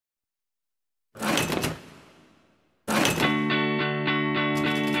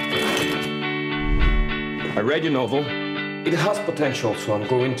I read your novel. It has potential, so I'm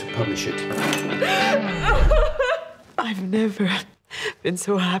going to publish it. I've never been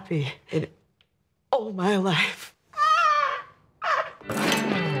so happy in all my life.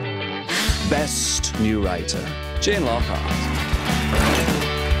 Best New Writer, Jane Lockhart.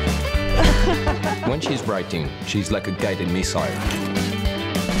 When she's writing, she's like a guided missile.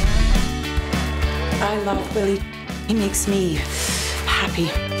 I love Willie. He makes me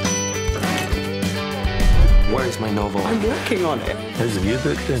happy. Where is my novel? I'm working on it. How's the new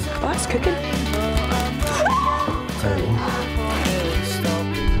book doing? Oh, it's cooking.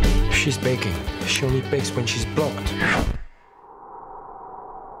 She's baking. She only bakes when she's blocked.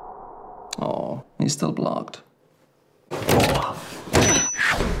 Oh, he's still blocked.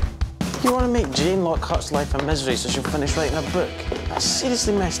 You want to make Jane Lockhart's life a misery so she'll finish writing a book? That's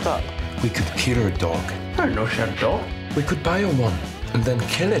seriously messed up. We could kill her dog. I don't know, she had a dog. We could buy her one and then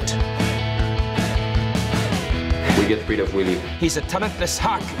kill it. We get rid of Willie. He's a talentless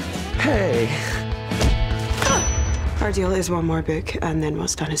hack. Hey. Our deal is one more book, and then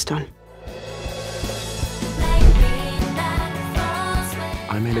what's done is done.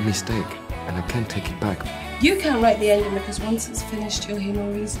 I made a mistake, and I can't take it back. You can't write the ending because once it's finished, you'll hear no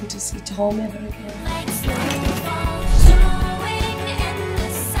reason to see Tom ever again.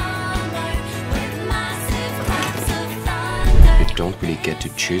 You don't really get to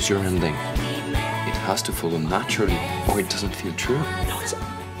choose your ending. It has to follow naturally, or it doesn't feel true. Not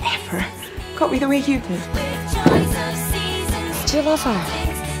ever got me the way you did. Do you love her?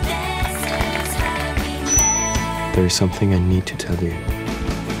 There is something I need to tell you.